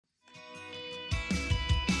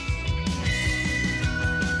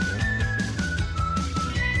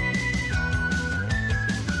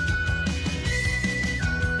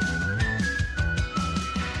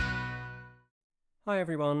Hi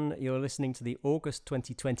everyone, you're listening to the August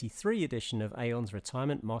 2023 edition of Aon's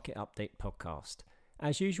Retirement Market Update podcast.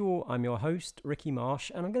 As usual, I'm your host, Ricky Marsh,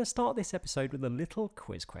 and I'm going to start this episode with a little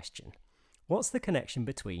quiz question. What's the connection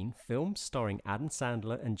between films starring Adam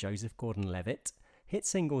Sandler and Joseph Gordon-Levitt, hit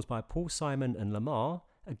singles by Paul Simon and Lamar,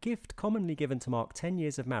 a gift commonly given to mark 10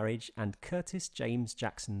 years of marriage, and Curtis James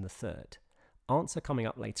Jackson III? Answer coming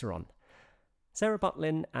up later on. Sarah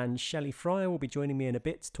Butlin and Shelley Fryer will be joining me in a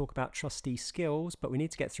bit to talk about trustee skills, but we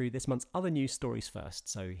need to get through this month's other news stories first,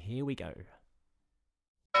 so here we go.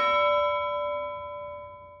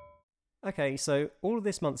 Okay, so all of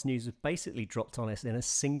this month's news was basically dropped on us in a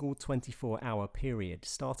single 24-hour period,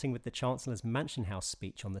 starting with the Chancellor's Mansion House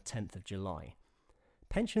speech on the 10th of July.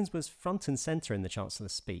 Pensions was front and centre in the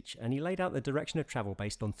Chancellor's speech, and he laid out the direction of travel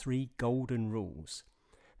based on 3 golden rules.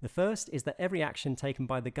 The first is that every action taken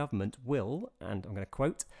by the government will, and I'm going to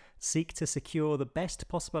quote, seek to secure the best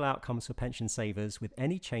possible outcomes for pension savers with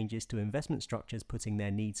any changes to investment structures putting their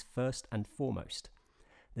needs first and foremost.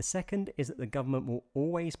 The second is that the government will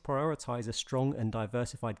always prioritise a strong and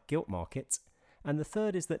diversified gilt market. And the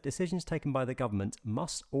third is that decisions taken by the government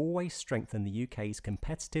must always strengthen the UK's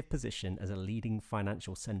competitive position as a leading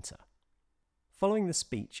financial centre. Following the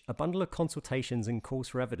speech, a bundle of consultations and calls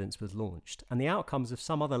for evidence was launched, and the outcomes of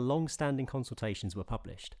some other long-standing consultations were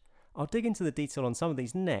published. I'll dig into the detail on some of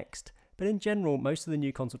these next, but in general, most of the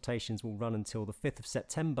new consultations will run until the 5th of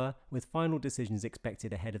September, with final decisions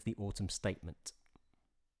expected ahead of the autumn statement.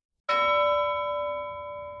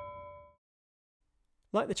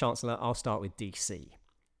 Like the Chancellor, I'll start with DC.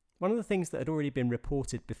 One of the things that had already been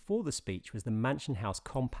reported before the speech was the Mansion House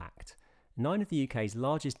Compact. 9 of the UK's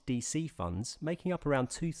largest DC funds, making up around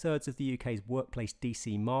 2/3 of the UK's workplace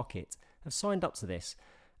DC market, have signed up to this,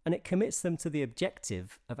 and it commits them to the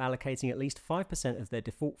objective of allocating at least 5% of their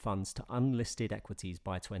default funds to unlisted equities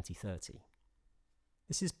by 2030.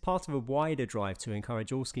 This is part of a wider drive to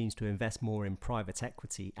encourage all schemes to invest more in private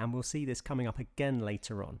equity, and we'll see this coming up again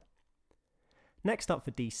later on. Next up for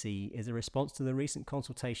DC is a response to the recent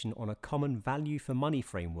consultation on a common value for money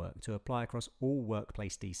framework to apply across all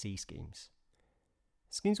workplace DC schemes.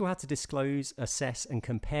 Schemes will have to disclose, assess and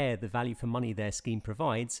compare the value for money their scheme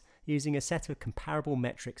provides using a set of comparable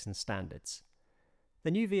metrics and standards. The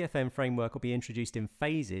new VFM framework will be introduced in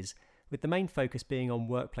phases, with the main focus being on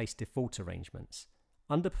workplace default arrangements.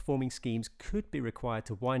 Underperforming schemes could be required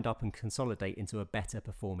to wind up and consolidate into a better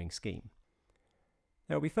performing scheme.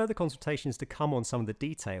 There will be further consultations to come on some of the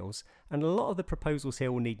details, and a lot of the proposals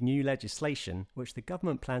here will need new legislation, which the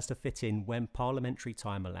government plans to fit in when parliamentary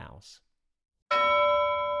time allows.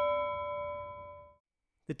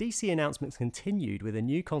 The DC announcements continued with a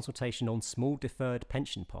new consultation on small deferred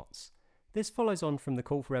pension pots. This follows on from the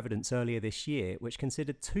call for evidence earlier this year, which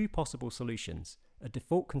considered 2 possible solutions, a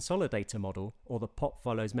default consolidator model or the pot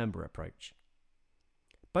follows member approach.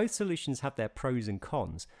 Both solutions have their pros and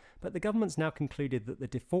cons, but the government's now concluded that the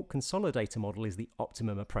default consolidator model is the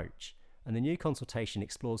optimum approach, and the new consultation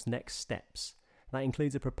explores next steps. That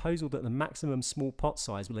includes a proposal that the maximum small pot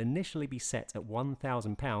size will initially be set at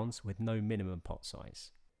 £1,000 with no minimum pot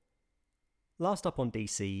size. Last up on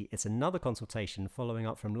DC, it's another consultation following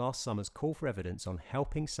up from last summer's call for evidence on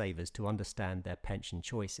helping savers to understand their pension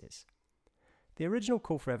choices. The original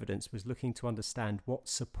call for evidence was looking to understand what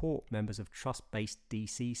support members of trust-based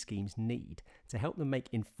DC schemes need to help them make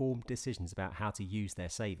informed decisions about how to use their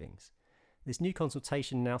savings. This new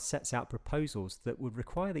consultation now sets out proposals that would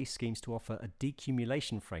require these schemes to offer a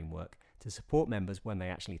decumulation framework to support members when they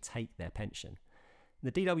actually take their pension.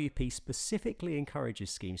 The DWP specifically encourages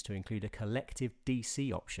schemes to include a collective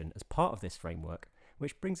DC option as part of this framework,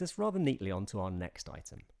 which brings us rather neatly on to our next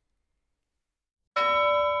item.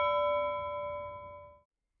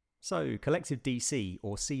 So, Collective DC,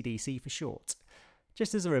 or CDC for short.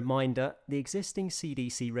 Just as a reminder, the existing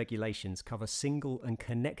CDC regulations cover single and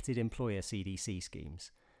connected employer CDC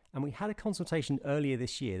schemes, and we had a consultation earlier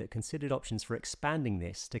this year that considered options for expanding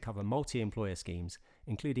this to cover multi-employer schemes,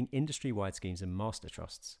 including industry-wide schemes and master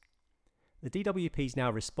trusts. The DWP's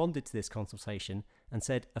now responded to this consultation and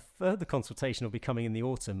said a further consultation will be coming in the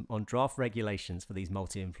autumn on draft regulations for these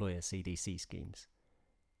multi-employer CDC schemes.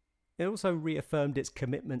 It also reaffirmed its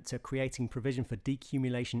commitment to creating provision for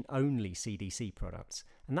decumulation-only CDC products,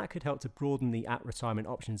 and that could help to broaden the at-retirement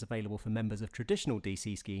options available for members of traditional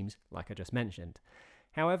DC schemes, like I just mentioned.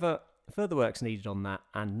 However, further work's needed on that,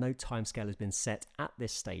 and no timescale has been set at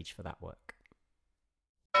this stage for that work.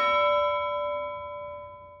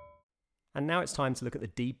 And now it's time to look at the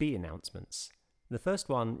DB announcements. The first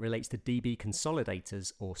one relates to DB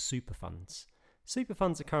consolidators or super funds. Super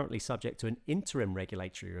funds are currently subject to an interim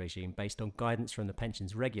regulatory regime based on guidance from the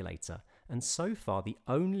pensions regulator, and so far the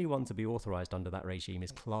only one to be authorised under that regime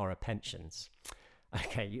is Clara Pensions.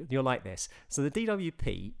 Okay, you'll like this. So the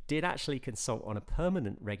DWP did actually consult on a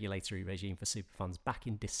permanent regulatory regime for super funds back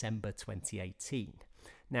in December 2018.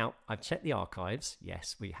 Now, I've checked the archives.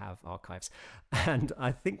 Yes, we have archives. And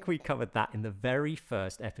I think we covered that in the very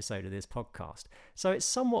first episode of this podcast. So it's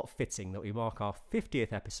somewhat fitting that we mark our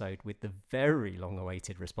 50th episode with the very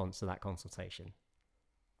long-awaited response to that consultation.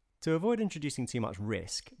 To avoid introducing too much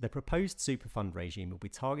risk, the proposed super fund regime will be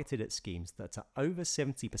targeted at schemes that are over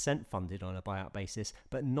 70% funded on a buyout basis,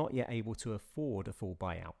 but not yet able to afford a full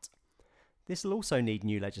buyout. This will also need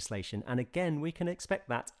new legislation, and again, we can expect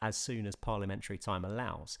that as soon as parliamentary time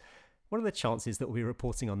allows. What are the chances that we'll be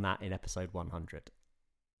reporting on that in episode 100?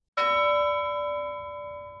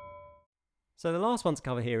 So the last one to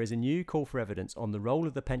cover here is a new call for evidence on the role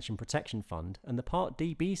of the Pension Protection Fund and the part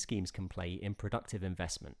DB schemes can play in productive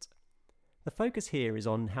investment. The focus here is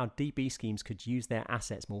on how DB schemes could use their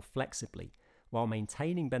assets more flexibly, while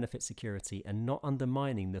maintaining benefit security and not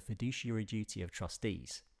undermining the fiduciary duty of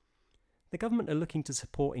trustees. The government are looking to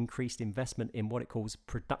support increased investment in what it calls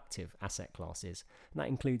productive asset classes, and that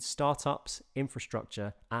includes startups,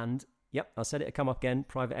 infrastructure, and, yep, I said it to come up again,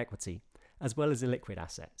 private equity, as well as illiquid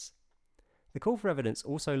assets. The call for evidence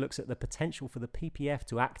also looks at the potential for the PPF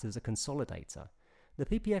to act as a consolidator. The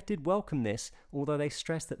PPF did welcome this, although they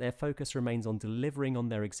stressed that their focus remains on delivering on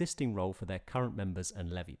their existing role for their current members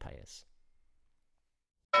and levy payers.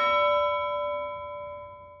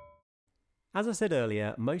 As I said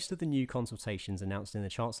earlier, most of the new consultations announced in the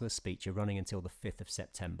Chancellor's speech are running until the 5th of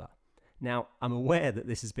September. Now, I'm aware that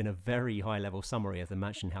this has been a very high-level summary of the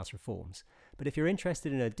Mansion House reforms, but if you're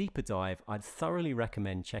interested in a deeper dive, I'd thoroughly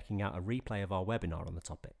recommend checking out a replay of our webinar on the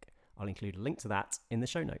topic. I'll include a link to that in the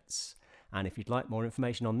show notes. And if you'd like more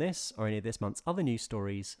information on this or any of this month's other news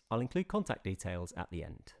stories, I'll include contact details at the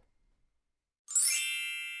end.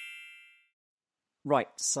 Right,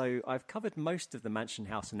 so I've covered most of the Mansion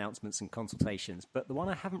House announcements and consultations, but the one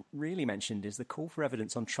I haven't really mentioned is the call for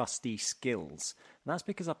evidence on trustee skills. And that's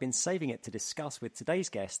because I've been saving it to discuss with today's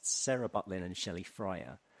guests, Sarah Butlin and Shelley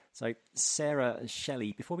Fryer. So Sarah and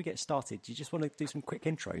Shelley, before we get started, do you just want to do some quick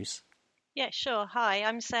intros? Yeah, sure. Hi,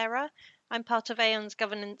 I'm Sarah. I'm part of Aon's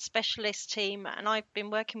governance specialist team, and I've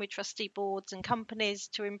been working with trustee boards and companies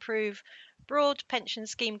to improve broad pension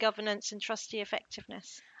scheme governance and trustee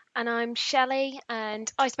effectiveness. And I'm Shelley,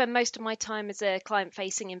 and I spend most of my time as a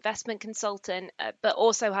client-facing investment consultant, but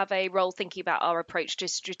also have a role thinking about our approach to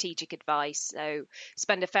strategic advice. So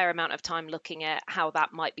spend a fair amount of time looking at how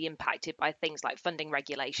that might be impacted by things like funding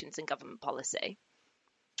regulations and government policy.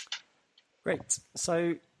 Great.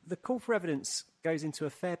 So the call for evidence goes into a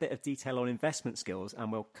fair bit of detail on investment skills,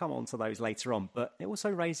 and we'll come on to those later on, but it also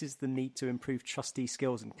raises the need to improve trustee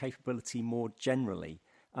skills and capability more generally.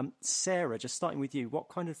 Sarah, just starting with you, what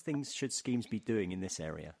kind of things should schemes be doing in this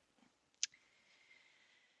area?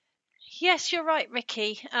 Yes, you're right,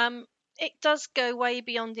 Ricky. It does go way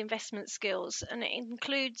beyond investment skills, and it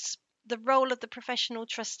includes the role of the professional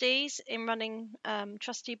trustees in running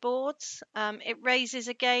trustee boards. It raises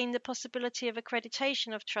again the possibility of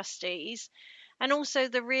accreditation of trustees, and also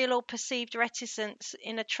the real or perceived reticence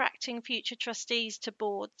in attracting future trustees to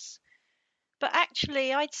boards. But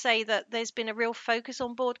actually, I'd say that there's been a real focus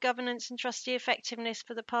on board governance and trustee effectiveness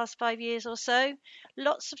for the past 5 years or so.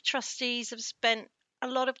 Lots of trustees have spent a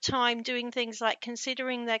lot of time doing things like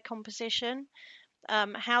considering their composition,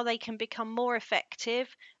 how they can become more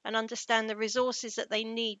effective and understand the resources that they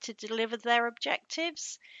need to deliver their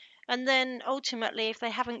objectives. And then ultimately, if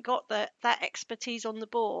they haven't got that expertise on the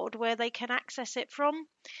board, where they can access it from.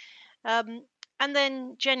 And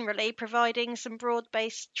then generally providing some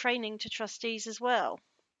broad-based training to trustees as well.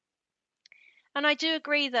 And I do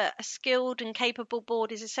agree that a skilled and capable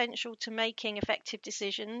board is essential to making effective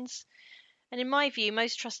decisions. And in my view,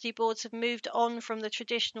 most trustee boards have moved on from the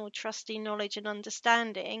traditional trustee knowledge and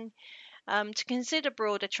understanding to consider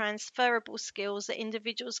broader transferable skills that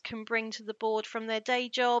individuals can bring to the board from their day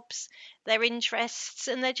jobs, their interests,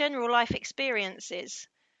 and their general life experiences.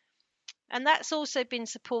 And that's also been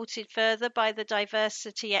supported further by the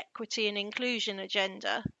diversity, equity and inclusion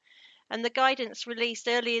agenda. And the guidance released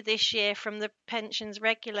earlier this year from the pensions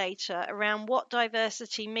regulator around what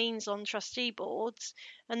diversity means on trustee boards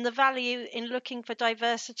and the value in looking for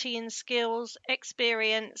diversity in skills,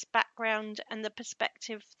 experience, background and the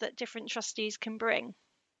perspective that different trustees can bring.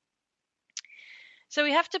 So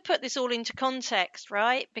we have to put this all into context,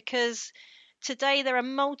 right? Because today there are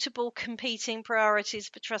multiple competing priorities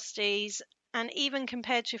for trustees, And even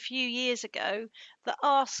compared to a few years ago, the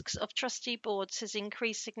asks of trustee boards has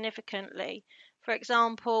increased significantly. For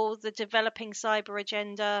example, the developing cyber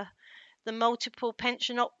agenda, the multiple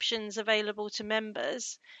pension options available to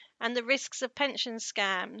members, and the risks of pension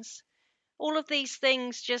scams. All of these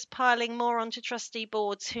things just piling more onto trustee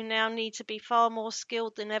boards who now need to be far more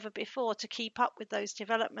skilled than ever before to keep up with those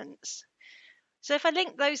developments. So if I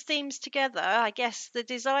link those themes together, I guess the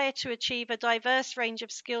desire to achieve a diverse range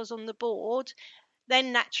of skills on the board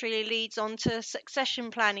then naturally leads on to succession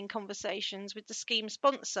planning conversations with the scheme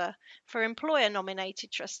sponsor for employer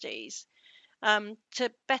nominated trustees,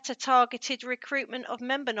 to better targeted recruitment of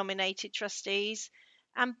member nominated trustees,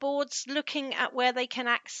 and boards looking at where they can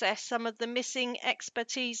access some of the missing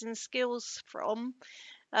expertise and skills from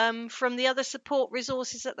the other support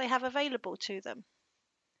resources that they have available to them.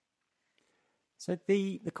 So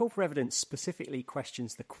the call for evidence specifically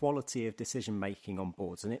questions the quality of decision-making on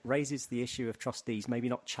boards, and it raises the issue of trustees maybe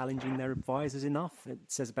not challenging their advisors enough. It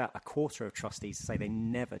says about a quarter of trustees say they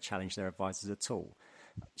never challenge their advisors at all.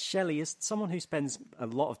 Shelley, as someone who spends a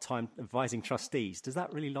lot of time advising trustees, does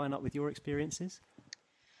that really line up with your experiences?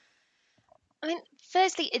 I mean,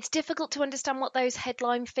 firstly, it's difficult to understand what those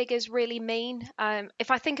headline figures really mean. If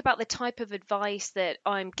I think about the type of advice that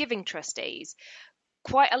I'm giving trustees,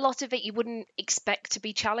 quite a lot of it you wouldn't expect to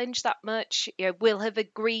be challenged that much. We'll have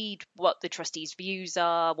agreed what the trustees' views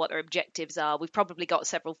are, what their objectives are. We've probably got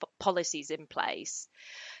several policies in place,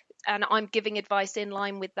 and I'm giving advice in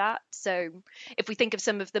line with that. So if we think of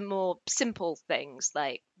some of the more simple things,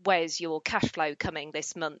 like where's your cash flow coming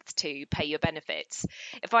this month to pay your benefits,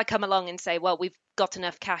 if I come along and say, well, we've got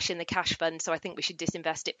enough cash in the cash fund, so I think we should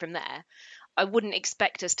disinvest it from there, I wouldn't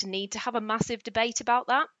expect us to need to have a massive debate about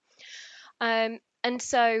that. And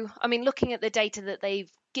so, I mean, looking at the data that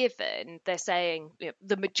they've given, they're saying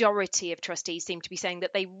the majority of trustees seem to be saying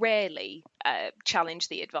that they rarely challenge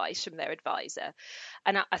the advice from their advisor.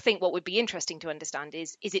 And I think what would be interesting to understand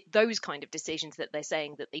is it those kind of decisions that they're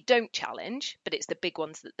saying that they don't challenge, but it's the big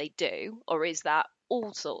ones that they do, or is that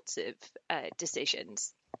all sorts of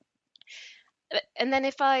decisions? And then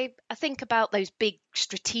if I think about those big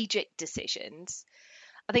strategic decisions,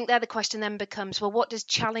 I think there the question then becomes, well, what does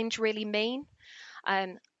challenge really mean?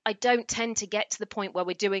 I don't tend to get to the point where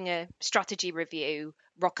we're doing a strategy review,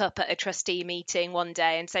 rock up at a trustee meeting one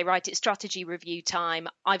day and say, right, it's strategy review time.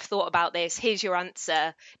 I've thought about this. Here's your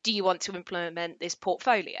answer. Do you want to implement this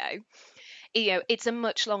portfolio? It's a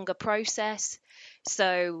much longer process.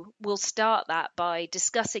 So we'll start that by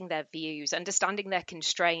discussing their views, understanding their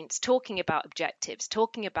constraints, talking about objectives,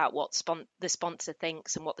 talking about what the sponsor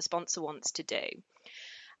thinks and what the sponsor wants to do.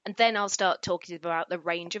 And then I'll start talking about the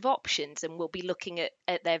range of options, and we'll be looking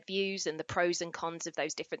at their views and the pros and cons of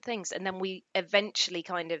those different things. And then we eventually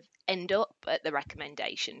kind of end up at the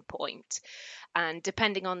recommendation point. And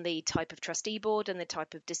depending on the type of trustee board and the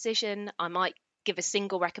type of decision, I might give a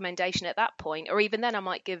single recommendation at that point, or even then I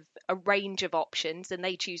might give a range of options and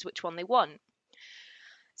they choose which one they want.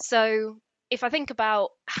 So if I think about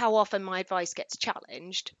how often my advice gets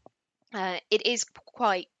challenged, it is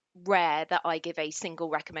quite rare that I give a single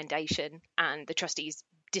recommendation and the trustees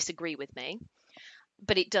disagree with me,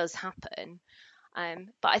 but it does happen. But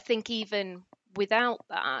I think even without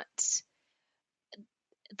that,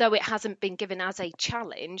 though it hasn't been given as a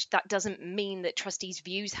challenge, that doesn't mean that trustees'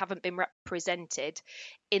 views haven't been represented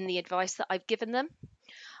in the advice that I've given them.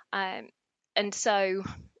 And so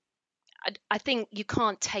I think you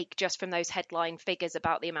can't take just from those headline figures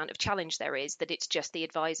about the amount of challenge there is that it's just the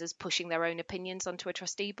advisors pushing their own opinions onto a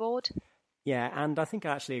trustee board. Yeah, and I think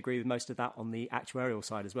I actually agree with most of that on the actuarial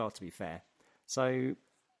side as well, to be fair. So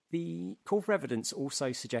the call for evidence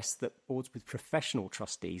also suggests that boards with professional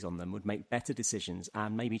trustees on them would make better decisions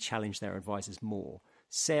and maybe challenge their advisors more.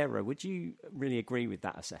 Sarah, would you really agree with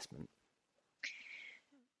that assessment?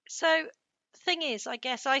 So thing is, I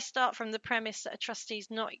guess I start from the premise that a trustee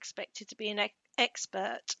is not expected to be an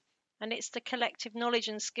expert, and it's the collective knowledge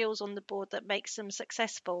and skills on the board that makes them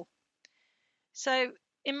successful. So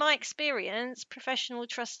in my experience, professional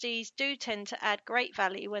trustees do tend to add great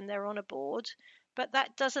value when they're on a board, but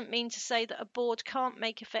that doesn't mean to say that a board can't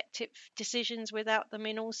make effective decisions without them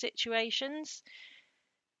in all situations.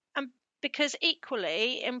 And because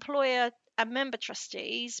equally, employer and member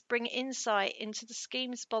trustees bring insight into the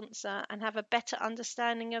scheme sponsor and have a better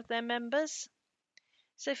understanding of their members.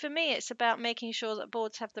 So for me, it's about making sure that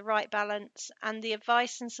boards have the right balance and the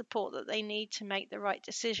advice and support that they need to make the right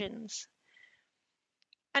decisions.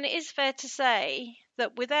 And it is fair to say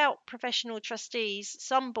that without professional trustees,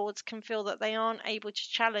 some boards can feel that they aren't able to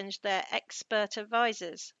challenge their expert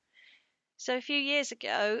advisors. So a few years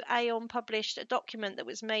ago, Aon published a document that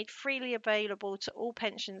was made freely available to all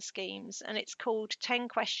pension schemes, and it's called 10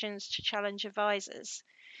 Questions to Challenge Advisors.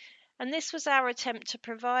 And this was our attempt to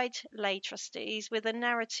provide lay trustees with a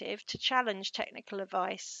narrative to challenge technical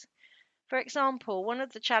advice. For example, one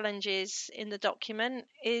of the challenges in the document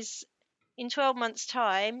is, in 12 months'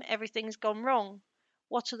 time, everything's gone wrong.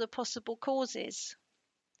 What are the possible causes?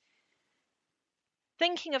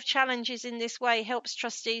 Thinking of challenges in this way helps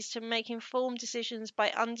trustees to make informed decisions by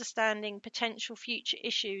understanding potential future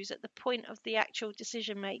issues at the point of the actual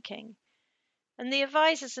decision making. And the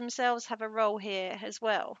advisors themselves have a role here as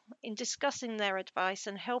well in discussing their advice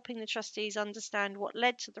and helping the trustees understand what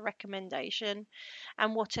led to the recommendation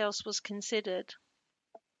and what else was considered.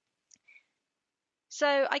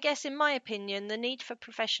 So I guess in my opinion, the need for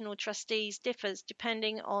professional trustees differs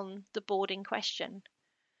depending on the board in question.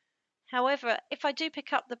 However, if I do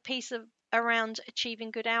pick up the piece around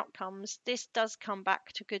achieving good outcomes, this does come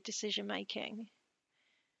back to good decision making.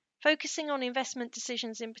 Focusing on investment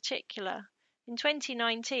decisions in particular, in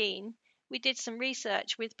 2019, we did some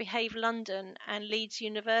research with Behave London and Leeds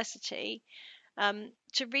University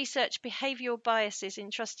to research behavioural biases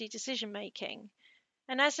in trustee decision making.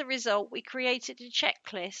 And as a result, we created a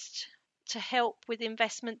checklist to help with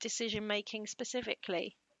investment decision making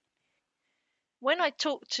specifically. When I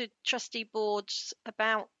talk to trustee boards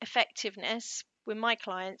about effectiveness, with my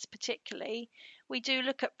clients particularly, we do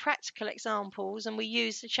look at practical examples and we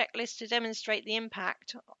use the checklist to demonstrate the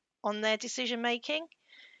impact on their decision making.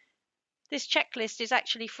 This checklist is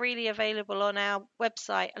actually freely available on our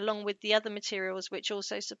website along with the other materials which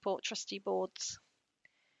also support trustee boards.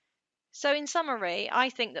 So in summary, I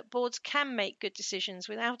think that boards can make good decisions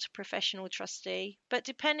without a professional trustee, but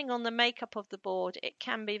depending on the makeup of the board, it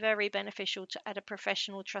can be very beneficial to add a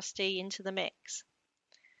professional trustee into the mix.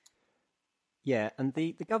 Yeah, and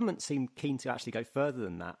the government seemed keen to actually go further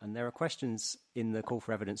than that, and there are questions in the call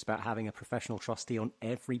for evidence about having a professional trustee on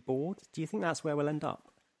every board. Do you think that's where we'll end up?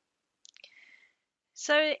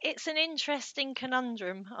 So it's an interesting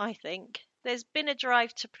conundrum, I think. There's been a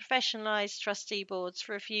drive to professionalise trustee boards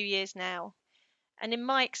for a few years now. And in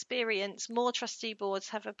my experience, more trustee boards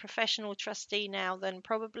have a professional trustee now than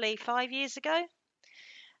probably 5 years ago.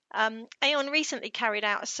 Aon recently carried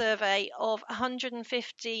out a survey of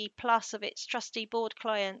 150 plus of its trustee board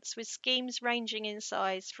clients with schemes ranging in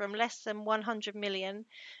size from less than 100 million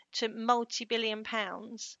to multi-billion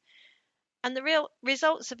pounds. And the real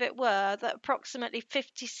results of it were that approximately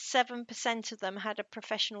 57% of them had a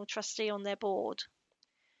professional trustee on their board.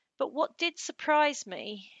 But what did surprise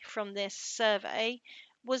me from this survey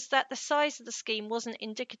was that the size of the scheme wasn't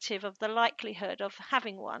indicative of the likelihood of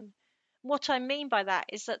having one. What I mean by that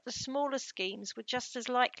is that the smaller schemes were just as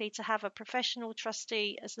likely to have a professional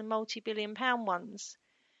trustee as the multi-billion pound ones.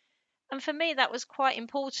 And for me, that was quite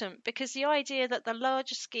important because the idea that the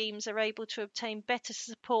larger schemes are able to obtain better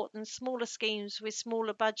support than smaller schemes with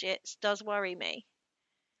smaller budgets does worry me.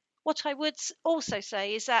 What I would also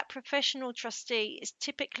say is that professional trustee is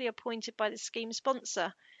typically appointed by the scheme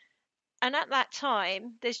sponsor. And at that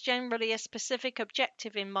time, there's generally a specific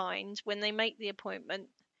objective in mind when they make the appointment.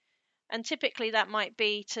 And typically that might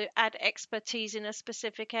be to add expertise in a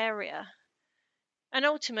specific area. And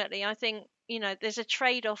ultimately, I think, there's a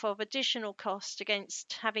trade-off of additional cost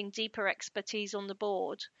against having deeper expertise on the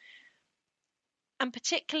board. And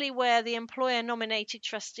particularly where the employer-nominated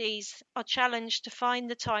trustees are challenged to find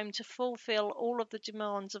the time to fulfil all of the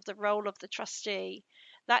demands of the role of the trustee,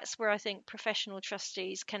 that's where I think professional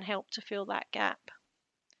trustees can help to fill that gap.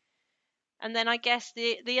 And then I guess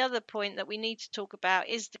the other point that we need to talk about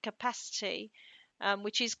is the capacity,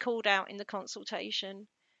 which is called out in the consultation.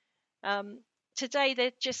 Today,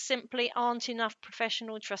 there just simply aren't enough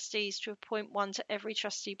professional trustees to appoint one to every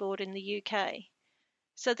trustee board in the UK.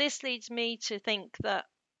 So this leads me to think that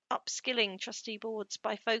upskilling trustee boards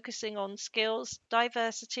by focusing on skills,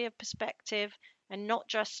 diversity of perspective, and not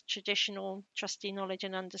just traditional trustee knowledge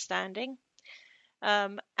and understanding,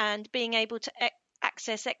 and being able to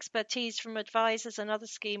access expertise from advisors and other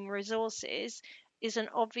scheme resources is an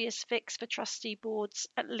obvious fix for trustee boards,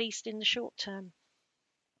 at least in the short term.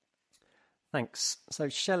 Thanks. So,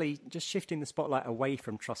 Shelley, just shifting the spotlight away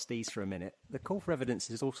from trustees for a minute, the call for evidence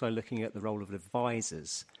is also looking at the role of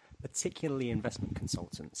advisors, particularly investment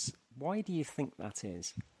consultants. Why do you think that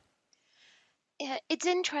is? Yeah, it's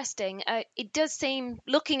interesting. It does seem,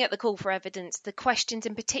 looking at the call for evidence, the questions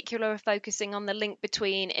in particular are focusing on the link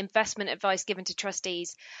between investment advice given to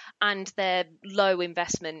trustees and their low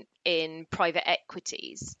investment in private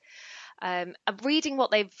equities. I'm reading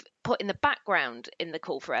what they've put in the background in the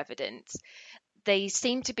call for evidence. they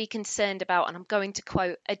seem to be concerned about, and I'm going to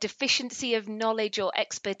quote, a deficiency of knowledge or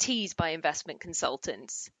expertise by investment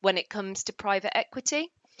consultants when it comes to private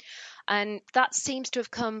equity. And that seems to have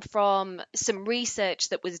come from some research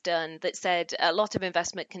that was done that said a lot of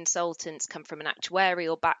investment consultants come from an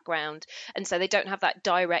actuarial background, and so they don't have that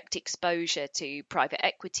direct exposure to private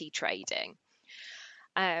equity trading.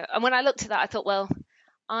 And when I looked at that, I thought, well,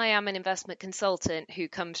 I am an investment consultant who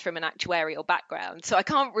comes from an actuarial background, so I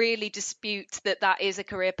can't really dispute that that is a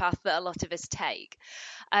career path that a lot of us take.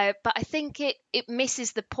 But I think it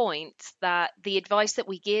misses the point that the advice that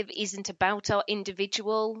we give isn't about our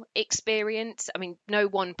individual experience. I mean, no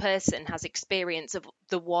one person has experience of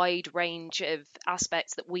the wide range of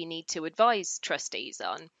aspects that we need to advise trustees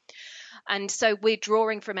on. And so we're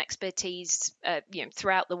drawing from expertise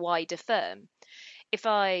throughout the wider firm. If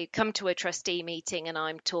I come to a trustee meeting and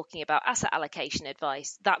I'm talking about asset allocation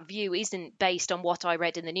advice, that view isn't based on what I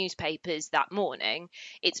read in the newspapers that morning.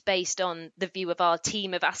 It's based on the view of our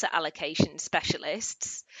team of asset allocation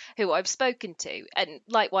specialists who I've spoken to. And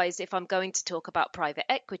likewise, if I'm going to talk about private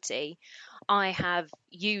equity, I have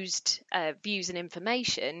used views and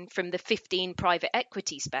information from the 15 private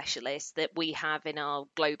equity specialists that we have in our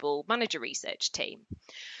global manager research team.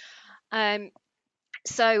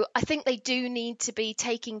 So I think they do need to be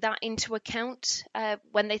taking that into account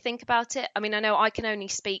when they think about it. I mean, I know I can only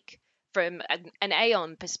speak from an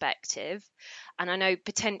Aon perspective, and I know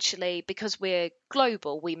potentially because we're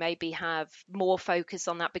global, we maybe have more focus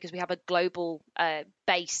on that because we have a global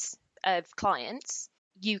base of clients.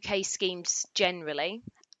 UK schemes generally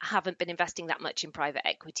haven't been investing that much in private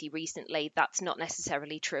equity recently. That's not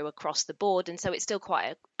necessarily true across the board, and so it's still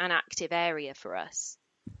quite an active area for us.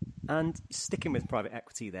 And sticking with private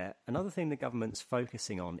equity there, another thing the government's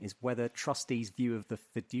focusing on is whether trustees' view of the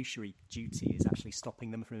fiduciary duty is actually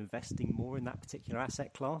stopping them from investing more in that particular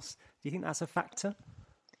asset class. Do you think that's a factor?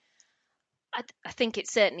 I think it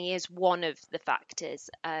certainly is one of the factors.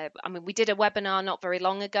 I mean, we did a webinar not very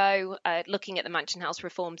long ago looking at the Mansion House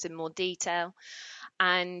reforms in more detail.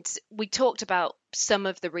 And we talked about some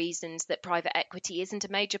of the reasons that private equity isn't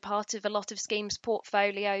a major part of a lot of schemes'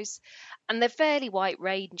 portfolios. And they're fairly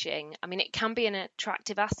wide-ranging. I mean, it can be an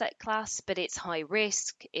attractive asset class, but it's high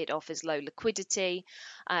risk. It offers low liquidity.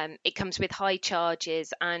 It comes with high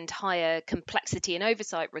charges and higher complexity and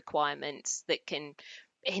oversight requirements that can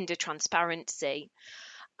hinder transparency.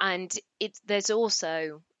 And there's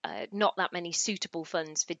also not that many suitable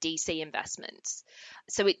funds for DC investments.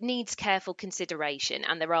 So it needs careful consideration,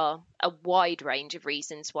 and there are a wide range of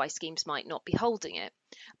reasons why schemes might not be holding it.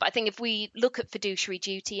 But I think if we look at fiduciary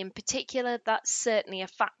duty in particular, that's certainly a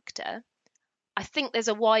factor. I think there's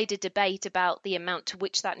a wider debate about the amount to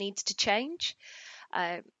which that needs to change.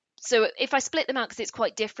 So if I split them out, because it's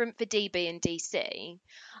quite different for DB and DC,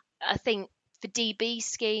 I think for DB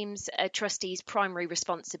schemes, a trustee's primary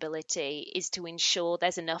responsibility is to ensure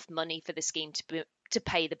there's enough money for the scheme to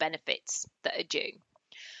pay the benefits that are due.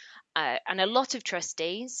 And a lot of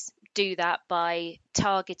trustees do that by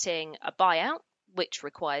targeting a buyout, which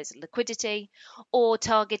requires liquidity, or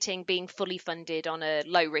targeting being fully funded on a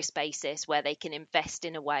low-risk basis where they can invest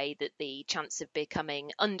in a way that the chance of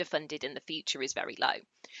becoming underfunded in the future is very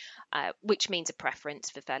low, which means a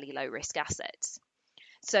preference for fairly low-risk assets.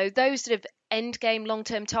 So those sort of end-game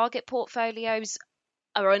long-term target portfolios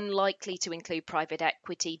are unlikely to include private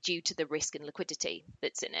equity due to the risk and liquidity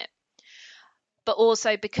that's in it. But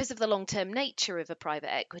also because of the long-term nature of a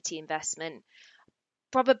private equity investment,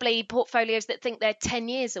 probably portfolios that think they're 10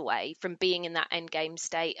 years away from being in that end-game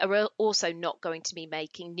state are also not going to be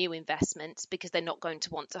making new investments because they're not going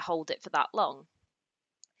to want to hold it for that long.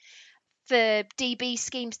 For DB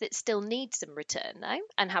schemes that still need some return, though,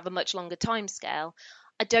 and have a much longer timescale,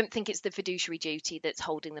 I don't think it's the fiduciary duty that's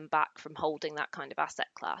holding them back from holding that kind of asset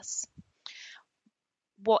class.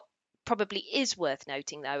 What probably is worth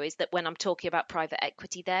noting, though, is that when I'm talking about private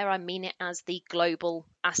equity there, I mean it as the global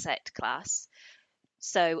asset class.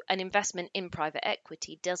 So an investment in private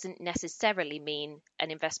equity doesn't necessarily mean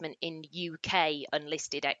an investment in UK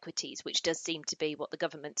unlisted equities, which does seem to be what the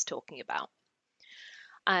government's talking about.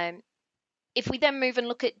 If we then move and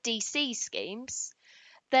look at DC schemes,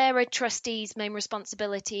 their trustees' main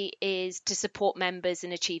responsibility is to support members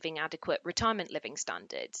in achieving adequate retirement living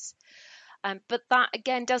standards. But that,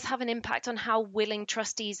 again, does have an impact on how willing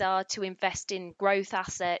trustees are to invest in growth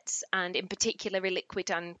assets and, in particular, illiquid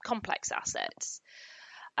and complex assets.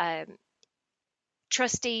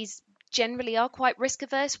 Trustees generally are quite risk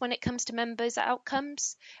averse when it comes to members'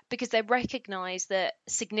 outcomes because they recognise that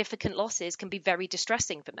significant losses can be very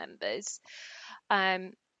distressing for members.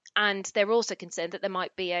 And they're also concerned that there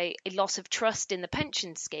might be a loss of trust in the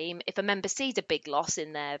pension scheme if a member sees a big loss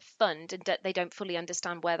in their fund and they don't fully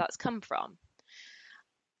understand where that's come from.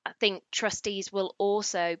 I think trustees will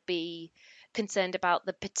also be concerned about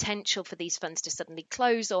the potential for these funds to suddenly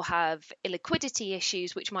close or have illiquidity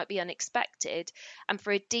issues, which might be unexpected. And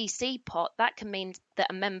for a DC pot, that can mean that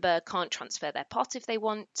a member can't transfer their pot if they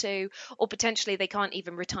want to, or potentially they can't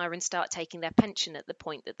even retire and start taking their pension at the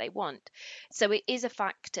point that they want. So it is a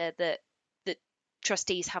factor that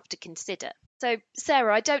trustees have to consider. So,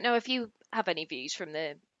 Sarah, I don't know if you have any views from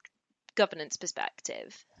the governance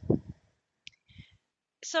perspective.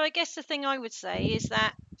 So I guess the thing I would say is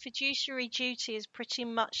that fiduciary duty is pretty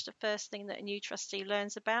much the first thing that a new trustee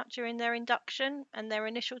learns about during their induction and their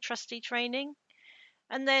initial trustee training.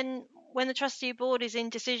 And then when the trustee board is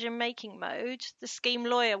in decision-making mode, the scheme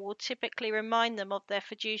lawyer will typically remind them of their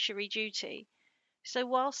fiduciary duty. So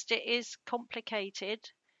whilst it is complicated,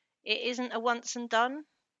 it isn't a once and done.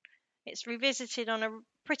 It's revisited on a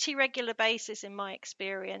pretty regular basis in my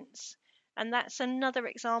experience. And that's another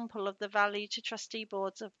example of the value to trustee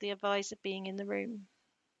boards of the advisor being in the room.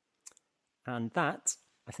 And that,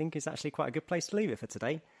 I think, is actually quite a good place to leave it for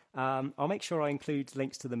today. I'll make sure I include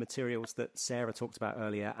links to the materials that Sarah talked about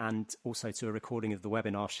earlier and also to a recording of the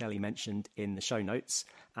webinar Shelley mentioned in the show notes.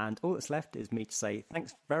 And all that's left is me to say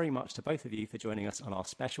thanks very much to both of you for joining us on our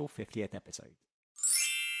special 50th episode.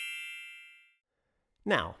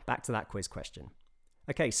 Now, back to that quiz question.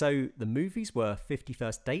 Okay, so the movies were 50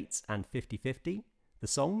 First Dates and 50/50. The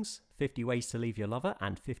songs, 50 Ways to Leave Your Lover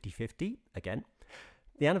and 50/50 again.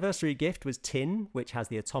 The anniversary gift was tin, which has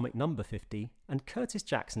the atomic number 50, and Curtis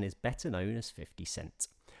Jackson is better known as 50 Cent.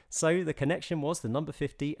 So the connection was the number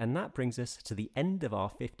 50, and that brings us to the end of our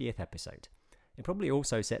 50th episode. It probably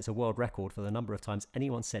also sets a world record for the number of times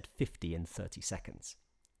anyone said 50 in 30 seconds.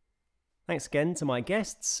 Thanks again to my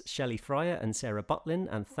guests, Shelley Fryer and Sarah Butlin,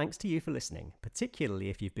 and thanks to you for listening, particularly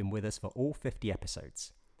if you've been with us for all 50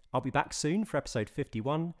 episodes. I'll be back soon for episode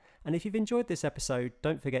 51, and if you've enjoyed this episode,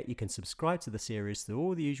 don't forget you can subscribe to the series through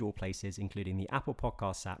all the usual places, including the Apple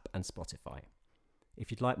Podcasts app and Spotify.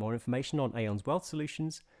 If you'd like more information on Aon's Wealth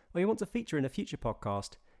Solutions, or you want to feature in a future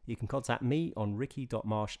podcast, you can contact me on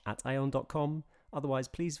ricky.marsh@aon.com. Otherwise,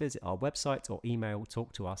 please visit our website or email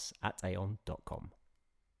talktous@aon.com.